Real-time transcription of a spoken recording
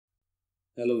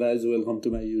Hello guys, welcome to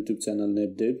my YouTube channel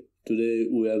NetDev. Today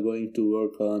we are going to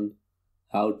work on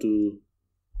how to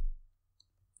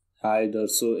hide or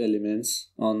show elements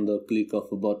on the click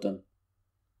of a button.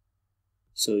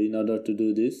 So in order to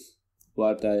do this,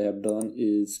 what I have done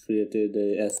is created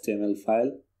a HTML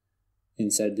file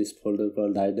inside this folder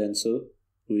called hide and show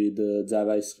with the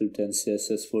JavaScript and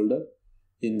CSS folder.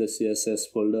 In the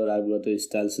CSS folder, I've got a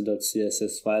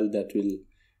styles.css file that will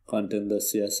contain the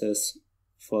CSS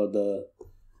for the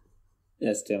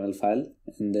HTML file,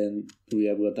 and then we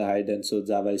have got a hide and show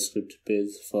JavaScript page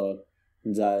for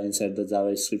inside the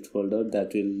JavaScript folder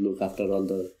that will look after all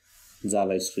the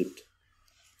JavaScript.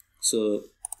 So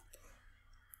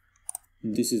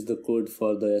this is the code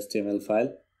for the HTML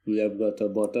file. We have got a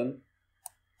button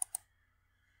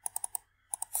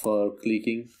for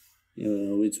clicking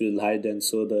which will hide and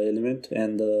show the element,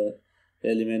 and the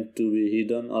element to be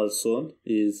hidden or shown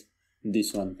is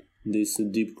this one, this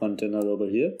div container over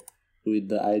here with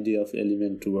the ID of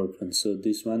element to work on. So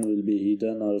this one will be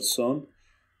hidden or shown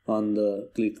on the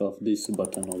click of this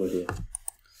button over here.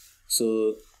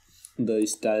 So the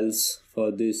styles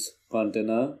for this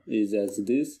container is as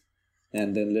this,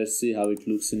 and then let's see how it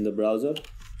looks in the browser.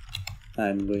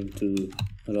 I'm going to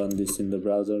run this in the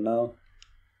browser now.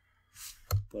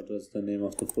 What was the name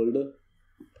of the folder?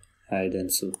 Hide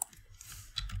and show.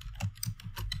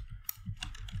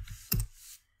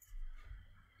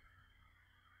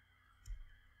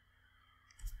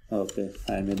 Okay,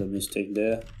 I made a mistake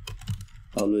there.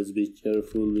 Always be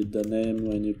careful with the name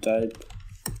when you type.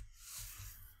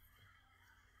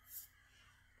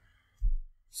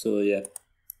 So yeah.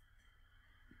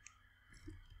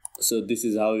 So this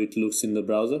is how it looks in the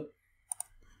browser.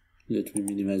 Let me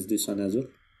minimize this one as well.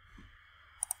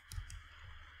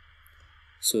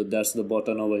 So that's the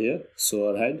button over here,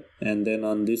 show or hide, and then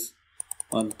on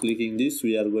clicking this,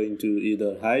 we are going to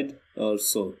either hide or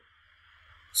show.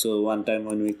 So one time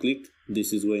when we click,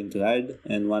 this is going to hide,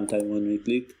 and one time when we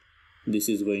click, this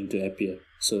is going to appear.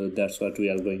 So that's what we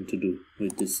are going to do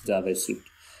with this JavaScript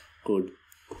code.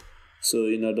 So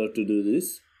in order to do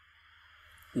this,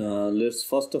 let's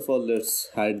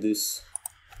hide this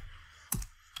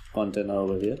container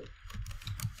over here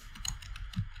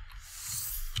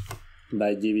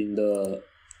by giving the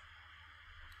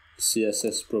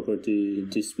CSS property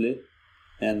display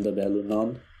and the value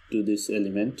none to this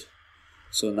element.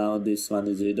 So now this one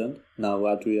is hidden. Now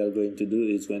what we are going to do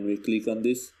is when we click on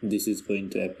this, this is going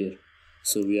to appear.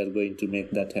 So we are going to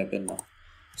make that happen now.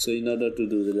 So in order to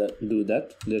do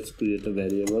that, let's create a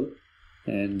variable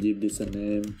and give this a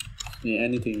name,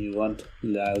 anything you want.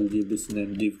 I will give this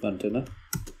name div container,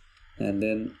 and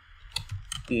then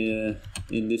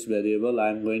in this variable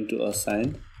I'm going to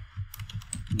assign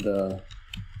the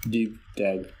div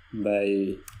tag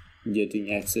by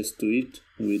getting access to it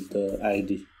with the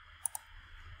ID.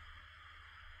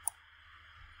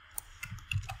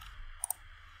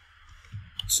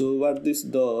 So what this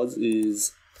does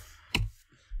is,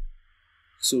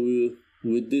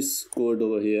 with this code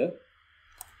over here,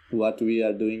 what we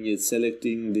are doing is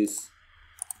selecting this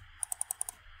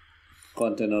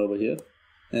container over here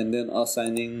and then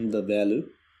assigning the value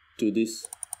to this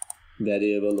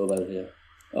variable over here,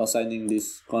 assigning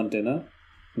this container,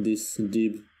 this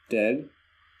div tag,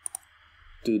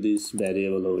 to this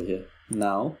variable over here.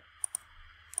 Now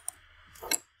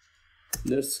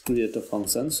let's create a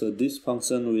function. So this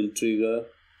function will trigger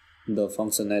the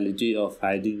functionality of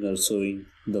hiding or showing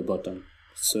the button,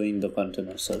 showing the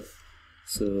container. So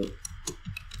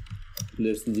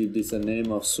let's give this a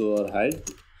name of show or hide,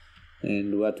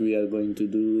 and what we are going to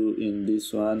do in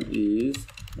this one is,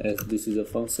 as this is a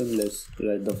function, let's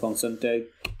write the function tag.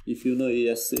 If you know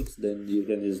ES6, then you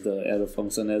can use the arrow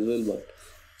function as well, but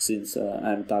since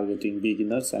I'm targeting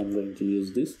beginners, I'm going to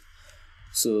use this.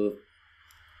 So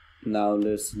now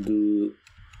let's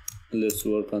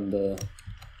work on the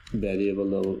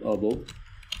variable above.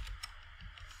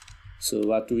 So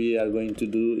what we are going to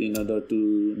do in order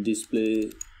to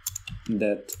display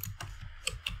that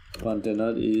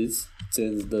container is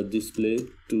change the display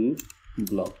to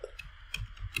block.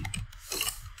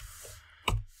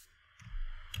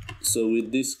 So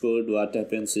with this code, what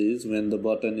happens is when the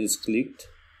button is clicked,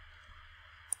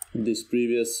 this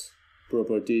previous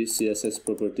property, CSS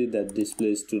property that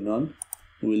displays to none,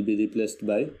 will be replaced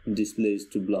by displays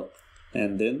to block,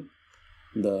 and then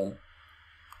the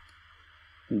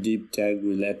div tag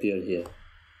will appear here.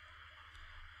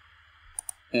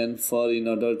 And in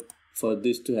order for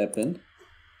this to happen,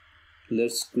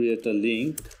 let's create a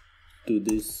link to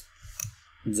this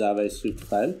JavaScript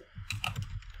file.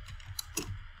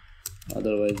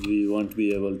 Otherwise we won't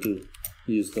be able to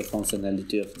use the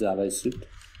functionality of JavaScript.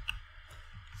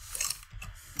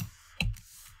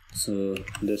 So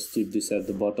let's keep this at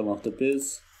the bottom of the page.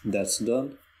 That's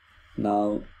done.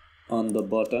 Now on the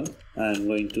button I am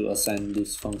going to assign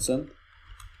this function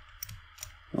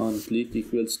OnClick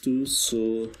equals to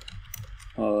show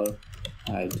or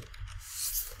hide.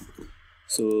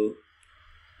 So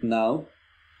now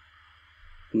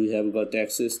we have got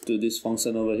access to this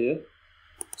function over here.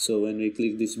 So when we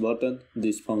click this button,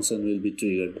 this function will be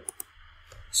triggered.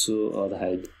 Show or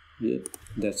hide. Yeah,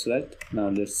 that's right. Now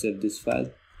let's save this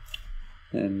file.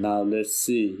 And now let's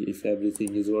see if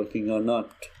everything is working or not.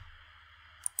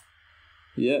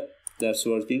 Yeah, that's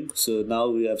working. So now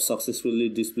we have successfully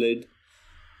displayed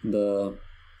the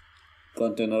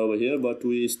container over here, but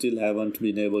we still haven't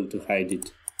been able to hide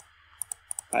it.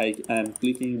 I am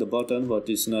clicking the button, but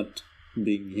it's not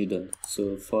being hidden.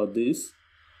 So for this,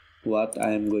 what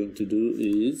I am going to do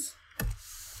is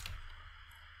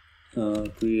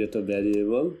create a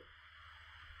variable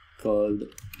called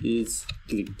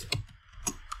isClicked,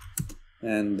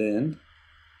 and then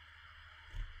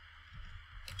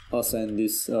assign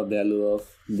this value of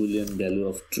boolean value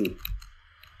of true.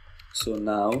 So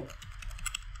now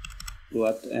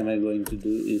what am I going to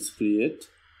do is create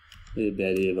a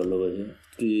variable over here.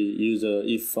 We use a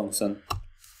if function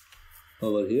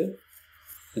over here,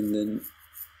 and then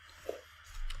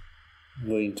I'm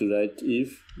going to write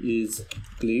if is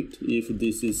clicked. If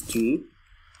this is true,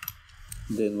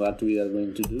 then what we are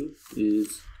going to do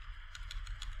is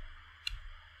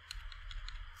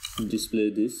display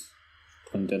this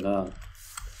container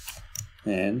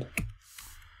and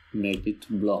make it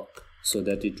block so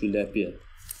that it will appear.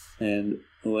 And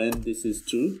when this is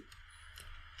true,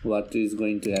 what is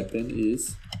going to happen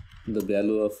is the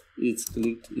value of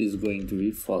isClicked is going to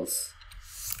be false.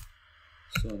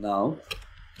 So now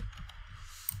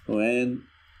when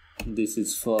this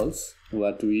is false,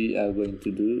 what we are going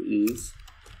to do is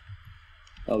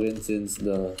again change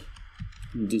the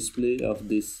display of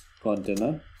this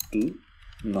container to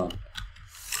none,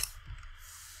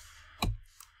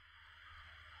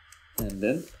 and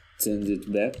then change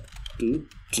it back to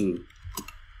true.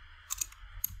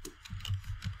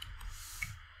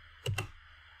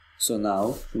 So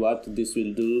now what this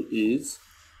will do is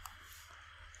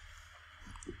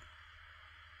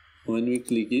when we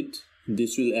click it,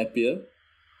 this will appear,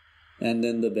 and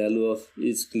then the value of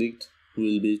isClicked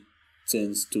will be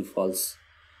changed to false.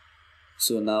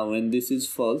 So now when this is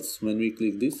false, when we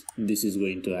click this, this is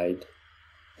going to hide,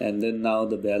 and then now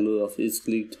the value of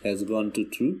isClicked has gone to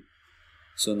true.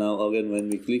 So now again when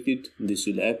we click it, this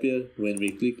will appear. When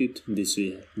we click it, this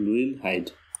will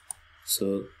hide.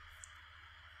 So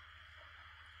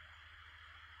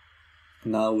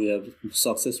now we have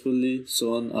successfully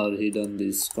shown or hidden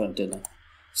this container.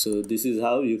 So this is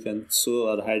how you can show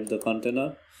or hide the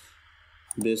container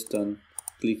based on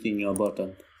clicking a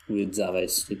button with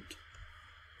JavaScript.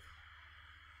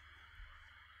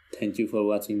 Thank you for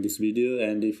watching this video,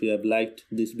 and if you have liked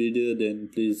this video, then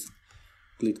please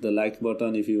click the like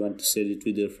button. If you want to share it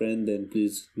with your friend, then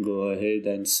please go ahead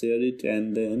and share it.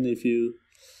 And then if you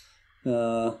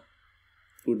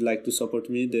would like to support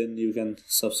me, then you can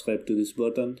subscribe to this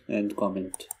button and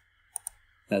comment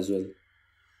as well.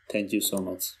 Thank you so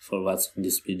much for watching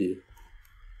this video.